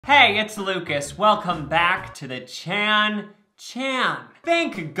Hey, it's Lucas. Welcome back to the Chan.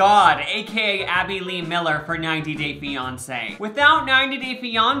 Thank God, aka Abby Lee Miller for 90 Day Fiancé. Without 90 Day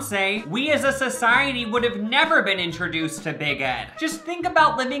Fiancé, we as a society would have never been introduced to Big Ed. Just think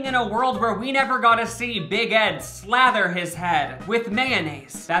about living in a world where we never got to see Big Ed slather his head with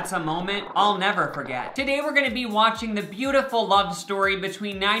mayonnaise. That's a moment I'll never forget. Today we're gonna be watching the beautiful love story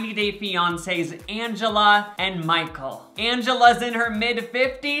between 90 Day Fiancé's Angela and Michael. Angela's in her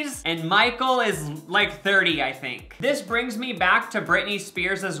mid-50s and Michael is like 30, I think. This brings me back to Britney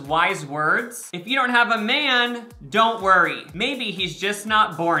Spears' wise words. If you don't have a man, don't worry. Maybe he's just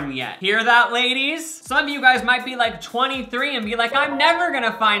not born yet. Hear that, ladies? Some of you guys might be like 23 and be like, I'm never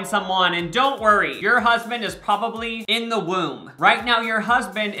gonna find someone, and don't worry. Your husband is probably in the womb. Right now, your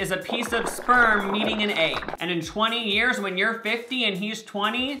husband is a piece of sperm meeting an egg. And in 20 years, when you're 50 and he's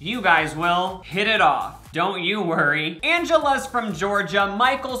 20, you guys will hit it off. Don't you worry. Angela's from Georgia,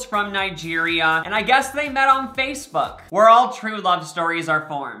 Michael's from Nigeria, and I guess they met on Facebook, where all true love stories are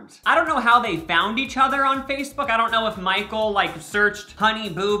formed. I don't know how they found each other on Facebook. I don't know if Michael searched Honey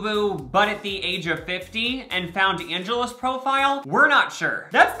Boo Boo, but at the age of 50 and found Angela's profile. We're not sure.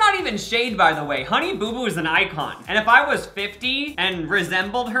 That's not even shade, by the way. Honey Boo Boo is an icon. And if I was 50 and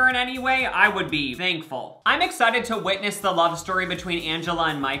resembled her in any way, I would be thankful. I'm excited to witness the love story between Angela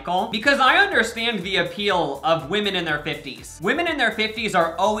and Michael because I understand the appeal of women in their 50s. Women in their 50s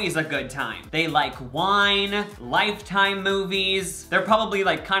are always a good time. They like wine, Lifetime movies. They're probably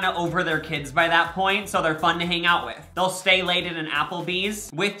kind of over their kids by that point, so they're fun to hang out with. They'll stay late at an Applebee's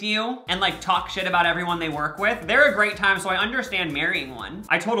with you and talk shit about everyone they work with. They're a great time, so I understand marrying one.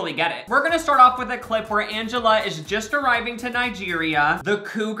 I totally get it. We're gonna start off with a clip where Angela is just arriving to Nigeria. The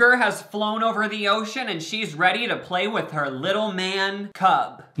cougar has flown over the ocean and she's ready to play with her little man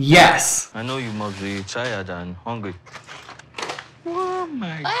cub. Yes. I know you must be tired and hungry. Oh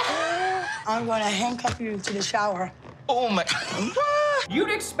my God. I'm gonna handcuff you to the shower. Oh my. You'd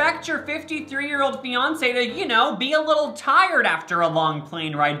expect your 53-year-old fiance to, be a little tired after a long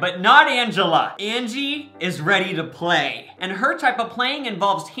plane ride, but not Angela. Angie is ready to play. And her type of playing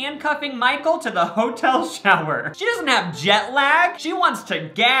involves handcuffing Michael to the hotel shower. She doesn't have jet lag. She wants to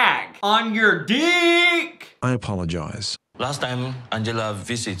gag on your dick. I apologize. Last time Angela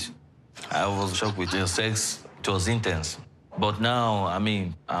visited, I was shocked with her sex. It was intense. But now,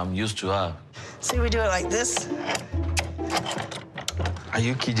 I'm used to her. See, we do it like this. Are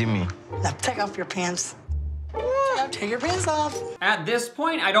you kidding me? Now take off your pants. Take your pants off. At this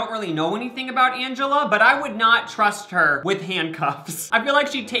point, I don't really know anything about Angela, but I would not trust her with handcuffs. I feel like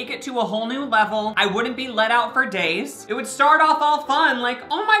she'd take it to a whole new level. I wouldn't be let out for days. It would start off all fun,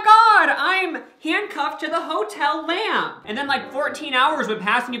 oh my God, I'm handcuffed to the hotel lamp. And then 14 hours would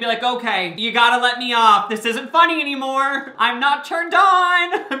pass and you'd be like, okay, you gotta let me off. This isn't funny anymore. I'm not turned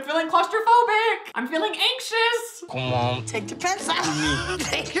on. I'm feeling claustrophobic. I'm feeling anxious. Come on. Take the pants off.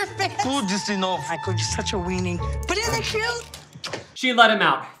 Take your pants. Put this thing off. Michael, you're such a weenie. But isn't it cute? She let him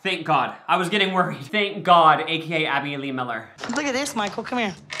out. Thank God. I was getting worried. Thank God, AKA Abby Lee Miller. Look at this, Michael. Come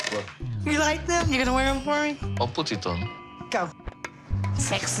here. What? You like them? You gonna wear them for me? I'll put it on. Go.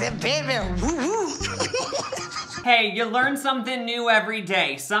 Sexy baby. Woo woo. Hey, you learn something new every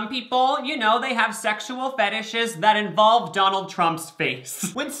day. Some people, they have sexual fetishes that involve Donald Trump's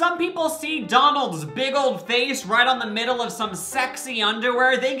face. When some people see Donald's big old face right on the middle of some sexy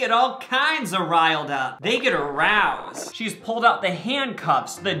underwear, they get all kinds of riled up. They get aroused. She's pulled out the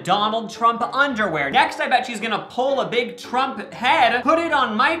handcuffs, the Donald Trump underwear. Next, I bet she's gonna pull a big Trump head, put it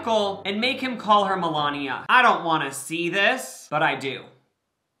on Michael, and make him call her Melania. I don't wanna see this, but I do.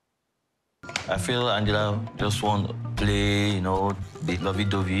 I feel Angela just want to play, the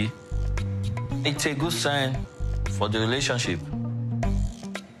lovey-dovey. It's a good sign for the relationship.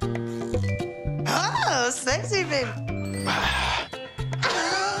 Oh, sexy baby.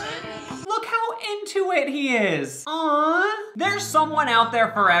 Look how into it he is. Aww. There's someone out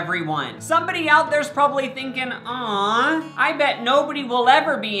there for everyone. Somebody out there's probably thinking, aww, I bet nobody will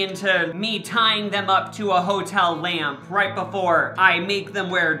ever be into me tying them up to a hotel lamp right before I make them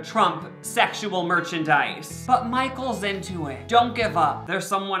wear Trump sexual merchandise. But Michael's into it. Don't give up. There's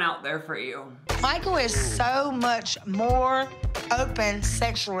someone out there for you. Michael is so much more open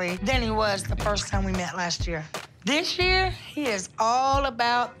sexually than he was the first time we met last year. This year, he is all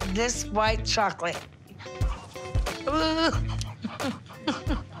about this white chocolate.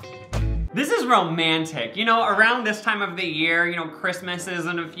 This is romantic. Around this time of the year, Christmas is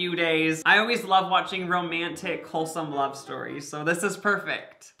in a few days. I always love watching romantic, wholesome love stories, so this is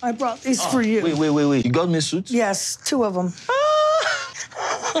perfect. I brought these for you. Wait. You got me suits? Yes, 2 of them.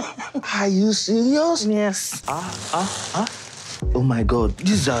 Are you serious? Yes. Oh my God,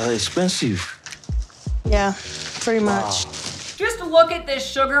 these are expensive. Yeah, pretty much. Just look at this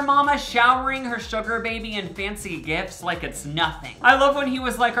sugar mama showering her sugar baby in fancy gifts like it's nothing. I love when he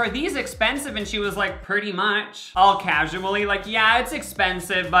was like, are these expensive? And she was like, pretty much. All casually, like, yeah, it's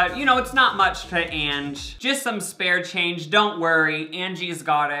expensive, but you know, it's not much to Ange. Just some spare change, don't worry, Angie's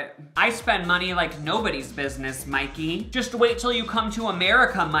got it. I spend money like nobody's business, Mikey. Just wait till you come to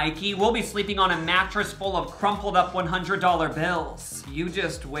America, Mikey. We'll be sleeping on a mattress full of crumpled up $100 bills. You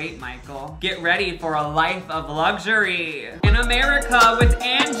just wait, Michael. Get ready for a life of luxury. In America with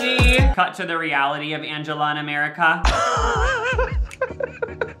Angie. Cut to the reality of Angela in America.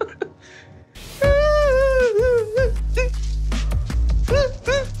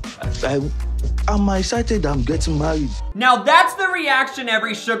 I'm excited I'm getting married. Now that's the reaction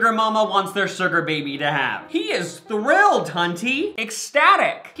every sugar mama wants their sugar baby to have. He is thrilled, hunty.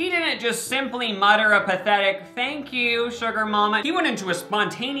 Ecstatic. He didn't just simply mutter a pathetic, thank you, sugar mama. He went into a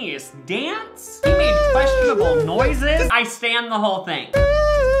spontaneous dance. He made questionable noises. I stand the whole thing.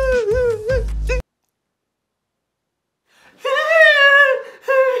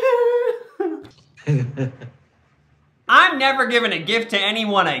 I'm never giving a gift to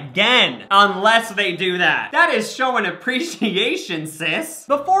anyone again, unless they do that. That is showing appreciation, sis.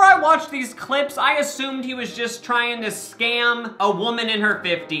 Before I watched these clips, I assumed he was just trying to scam a woman in her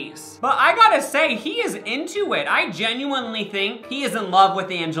 50s. But I gotta say, he is into it. I genuinely think he is in love with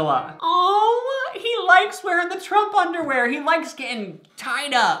Angela. Oh, he likes wearing the Trump underwear. He likes getting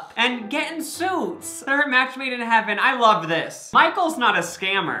tied up and getting suits. They're a match made in heaven. I love this. Michael's not a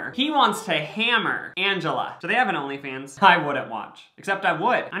scammer. He wants to hammer Angela. Do they have an OnlyFans? I wouldn't watch. Except I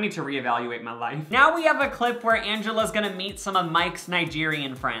would. I need to reevaluate my life. Now we have a clip where Angela's gonna meet some of Mike's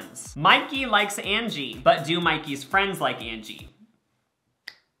Nigerian friends. Mikey likes Angie, but do Mikey's friends like Angie?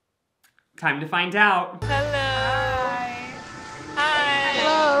 Time to find out. Hello. Hi. Hi.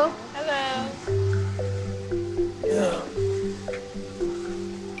 Hello. Hello. Yeah.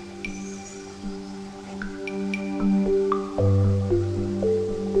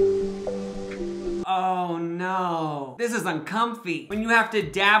 Oh no, this is uncomfy. When you have to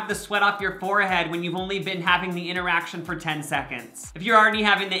dab the sweat off your forehead when you've only been having the interaction for 10 seconds. If you're already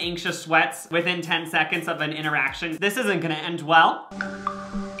having the anxious sweats within 10 seconds of an interaction, this isn't gonna end well.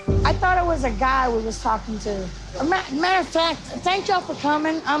 I thought it was a guy we was talking to. Matter of fact, thank y'all for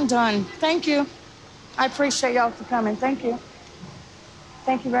coming. I'm done. Thank you. I appreciate y'all for coming. Thank you.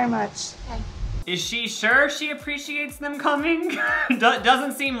 Thank you very much. Is she sure she appreciates them coming?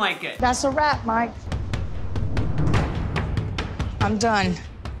 Doesn't seem like it. That's a wrap, Mike. I'm done.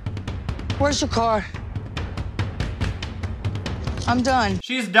 Where's your car? I'm done.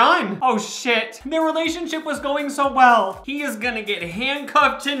 She's done. Oh shit. Their relationship was going so well. He is gonna get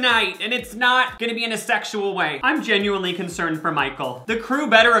handcuffed tonight, and it's not gonna be in a sexual way. I'm genuinely concerned for Michael. The crew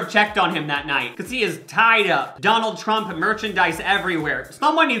better have checked on him that night, because he is tied up. Donald Trump merchandise everywhere.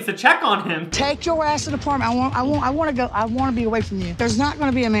 Someone needs to check on him. Take your ass to the apartment. I want to be away from you. There's not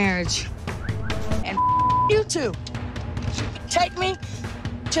gonna be a marriage. And you too. Take me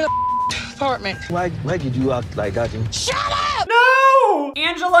to the apartment. Why did you act like that? Shut up! No!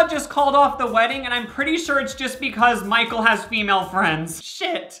 Angela just called off the wedding, and I'm pretty sure it's just because Michael has female friends.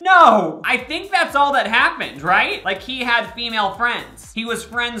 Shit. No! I think that's all that happened, right? Like, he had female friends. He was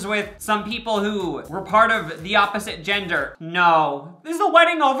friends with some people who were part of the opposite gender. No. Is the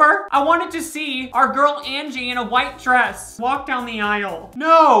wedding over? I wanted to see our girl Angie in a white dress walk down the aisle.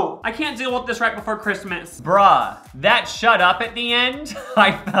 No! I can't deal with this right before Christmas. Bruh, that shut up at the end?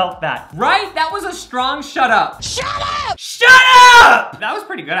 I felt that. Right? That was a strong shut up. Shut up! Shut up! That was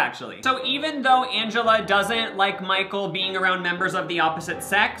pretty good, actually. So even though Angela doesn't like Michael being around members of the opposite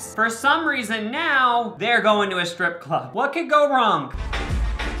sex, for some reason now, they're going to a strip club. What could go wrong?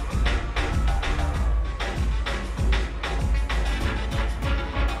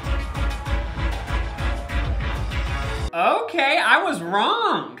 Okay, I was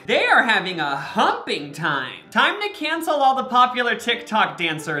wrong. They are having a humping time. Time to cancel all the popular TikTok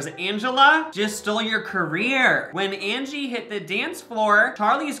dancers. Angela just stole your career. When Angie hit the dance floor,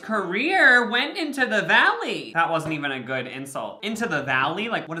 Charlie's career went into the valley. That wasn't even a good insult. Into the valley?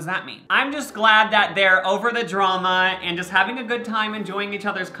 Like, what does that mean? I'm just glad that they're over the drama and just having a good time enjoying each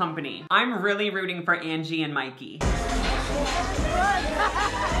other's company. I'm really rooting for Angie and Mikey.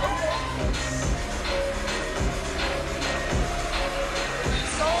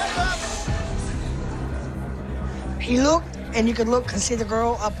 He looked, and you could look and see the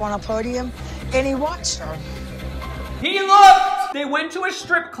girl up on a podium, and he watched her. He looked! They went to a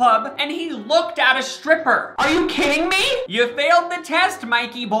strip club and he looked at a stripper. Are you kidding me? You failed the test,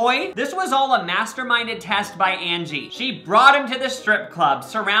 Mikey boy. This was all a masterminded test by Angie. She brought him to the strip club,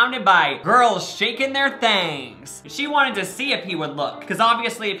 surrounded by girls shaking their thangs. She wanted to see if he would look, because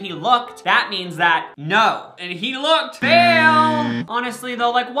obviously if he looked, that means that no. And he looked. Fail! Honestly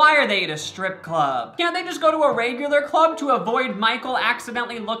though, like, why are they at a strip club? Can't they just go to a regular club to avoid Michael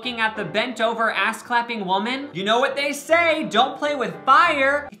accidentally looking at the bent over ass clapping woman? You know what they say, don't play with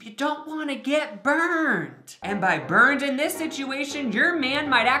fire if you don't want to get burned. And by burned in this situation, your man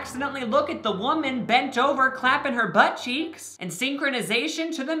might accidentally look at the woman bent over clapping her butt cheeks in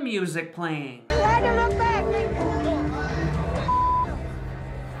synchronization to the music playing.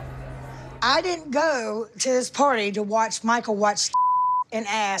 I didn't go to this party to watch Michael watch and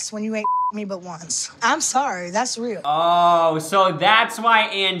ass when you ain't me but once. I'm sorry, that's real. Oh, so that's why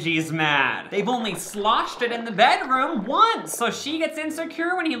Angie's mad. They've only sloshed it in the bedroom once, so she gets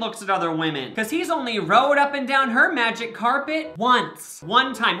insecure when he looks at other women. Because he's only rode up and down her magic carpet once.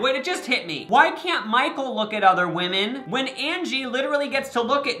 One time. Wait, it just hit me. Why can't Michael look at other women when Angie literally gets to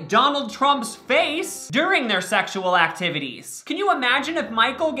look at Donald Trump's face during their sexual activities? Can you imagine if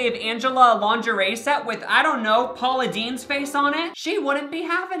Michael gave Angela a lingerie set with, I don't know, Paula Dean's face on it? She wouldn't be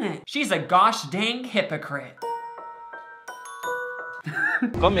having it. She's a gosh dang hypocrite.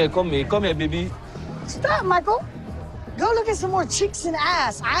 Come here, baby. Stop, Michael. Go look at some more cheeks and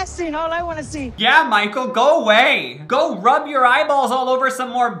ass. I've seen all I want to see. Yeah, Michael, go away. Go rub your eyeballs all over some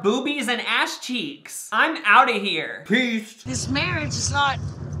more boobies and ass cheeks. I'm out of here. Peace. This marriage is not,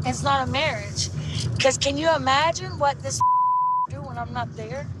 it's not a marriage. Because can you imagine what this do when I'm not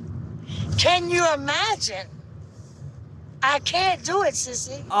there? Can you imagine? I can't do it,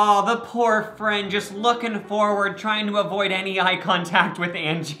 sissy. Oh, the poor friend just looking forward, trying to avoid any eye contact with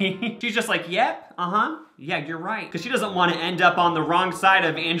Angie. She's just like, yep, yeah, you're right. Because she doesn't want to end up on the wrong side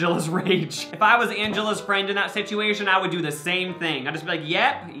of Angela's rage. If I was Angela's friend in that situation, I would do the same thing. I'd just be like,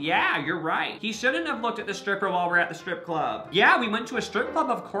 yep, yeah, you're right. He shouldn't have looked at the stripper while we're at the strip club. Yeah, we went to a strip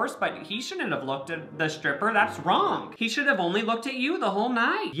club, of course, but he shouldn't have looked at the stripper. That's wrong. He should have only looked at you the whole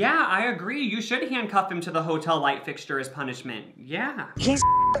night. Yeah, I agree. You should handcuff him to the hotel light fixture as punishment. Yeah. He's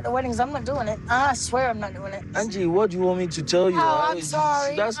at the weddings. I'm not doing it. I swear I'm not doing it. Angie, what do you want me to tell you? Oh, I'm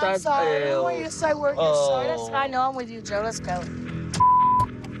sorry. I'm sorry. I want you to say we're sorry. I know I'm with you, Joe. Let's go.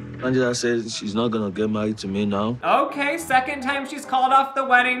 Angela said she's not gonna get married to me now. Okay, second time she's called off the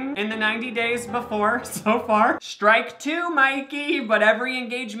wedding in the 90 days before so far. Strike 2, Mikey, but every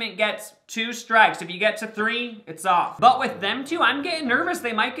engagement gets 2 strikes. If you get to 3, it's off. But with them two, I'm getting nervous.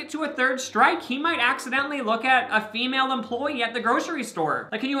 They might get to a 3rd strike. He might accidentally look at a female employee at the grocery store.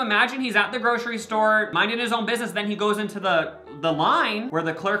 Like, can you imagine he's at the grocery store, minding his own business, then he goes into the line where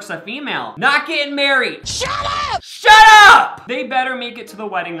the clerk's a female. Not getting married. Shut up! Shut up! They better make it to the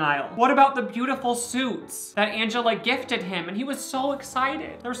wedding aisle. What about the beautiful suits that Angela gifted him? And he was so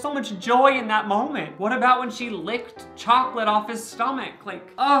excited. There was so much joy in that moment. What about when she licked chocolate off his stomach? Like,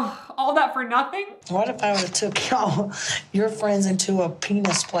 oh, all that for nothing? What if I would have took y'all, your friends, into a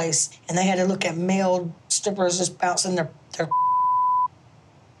penis place and they had to look at male strippers just bouncing their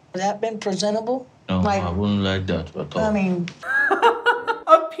would that been presentable? No, I wouldn't like that at all. I mean...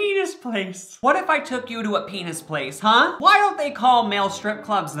 A penis place. What if I took you to a penis place, huh? Why don't they call male strip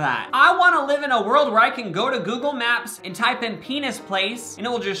clubs that? I want to live in a world where I can go to Google Maps and type in penis place and it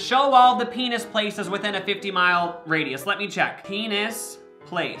will just show all the penis places within a 50-mile radius. Let me check. Penis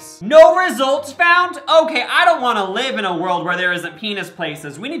place. No results found? Okay, I don't want to live in a world where there isn't penis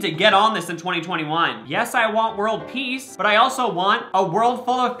places. We need to get on this in 2021. Yes, I want world peace, but I also want a world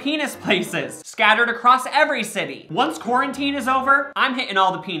full of penis places scattered across every city. Once quarantine is over, I'm hitting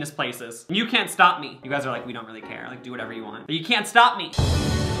all the penis places. And you can't stop me. You guys are like, we don't really care. Like, do whatever you want. But you can't stop me.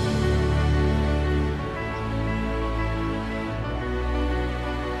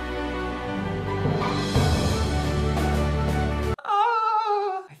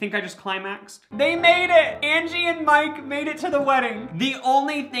 I think I just climaxed. They made it! Angie and Mike made it to the wedding. The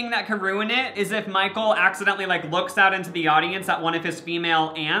only thing that could ruin it is if Michael accidentally like looks out into the audience at one of his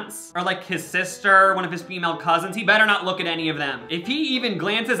female aunts or like his sister, one of his female cousins. He better not look at any of them. If he even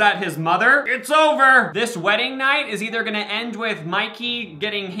glances at his mother, it's over. This wedding night is either gonna end with Mikey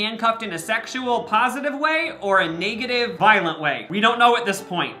getting handcuffed in a sexual positive way or a negative violent way. We don't know at this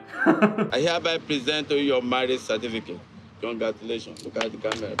point. I hereby present to you your marriage certificate. Congratulations. Look at the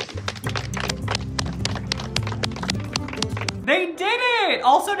camera. They did it!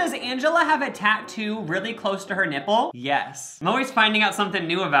 Also, does Angela have a tattoo really close to her nipple? Yes. I'm always finding out something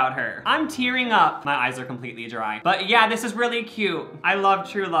new about her. I'm tearing up. My eyes are completely dry. But yeah, this is really cute. I love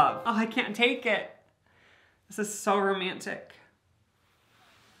true love. Oh, I can't take it. This is so romantic.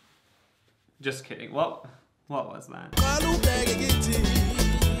 Just kidding. What was that?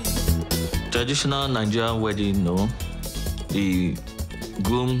 Traditional Nigerian wedding, the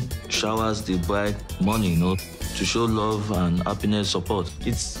groom showers the bride money, to show love and happiness support.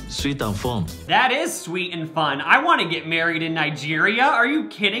 It's sweet and fun. That is sweet and fun. I want to get married in Nigeria. Are you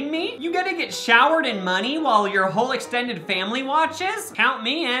kidding me? You gotta get showered in money while your whole extended family watches? Count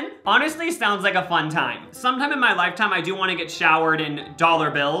me in. Honestly, sounds like a fun time. Sometime in my lifetime, I do want to get showered in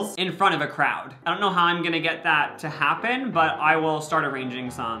dollar bills in front of a crowd. I don't know how I'm gonna get that to happen, but I will start arranging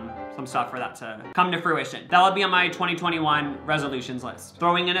some stuff for that to come to fruition. That'll be on my 2021 resolutions list.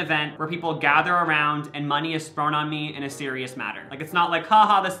 Throwing an event where people gather around and money is thrown on me in a serious matter. Like, it's not like,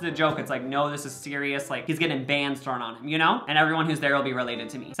 haha, this is a joke. It's like, no, this is serious. Like, he's getting bands thrown on him, you know? And everyone who's there will be related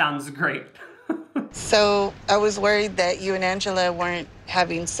to me. Sounds great. So I was worried that you and Angela weren't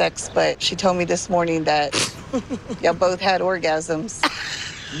having sex, but she told me this morning that y'all both had orgasms.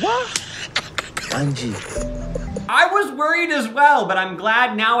 What? Angie. I was worried as well, but I'm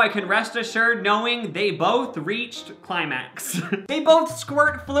glad now I can rest assured knowing they both reached climax. They both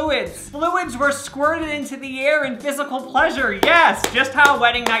squirt fluids. Fluids were squirted into the air in physical pleasure. Yes, just how a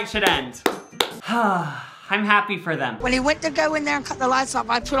wedding night should end. I'm happy for them. When he went to go in there and cut the lights off,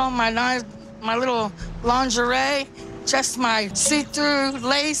 I put on my little lingerie, just my see-through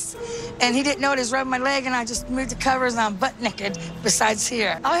lace, and he didn't know it was rubbing my leg, and I just moved the covers and I'm butt naked besides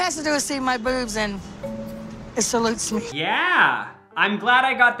here. All he has to do is see my boobs and it salutes me. Yeah, I'm glad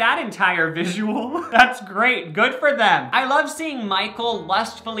I got that entire visual. That's great, good for them. I love seeing Michael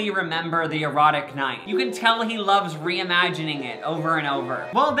lustfully remember the erotic night. You can tell he loves reimagining it over and over.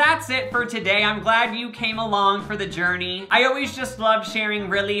 Well, that's it for today. I'm glad you came along for the journey. I always just love sharing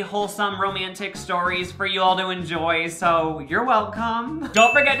really wholesome romantic stories for you all to enjoy, so you're welcome.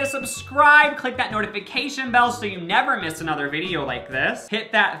 Don't forget to subscribe, click that notification bell so you never miss another video like this.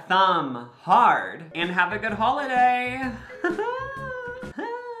 Hit that thumb hard, and have a good holiday.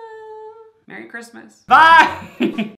 Merry Christmas. Bye!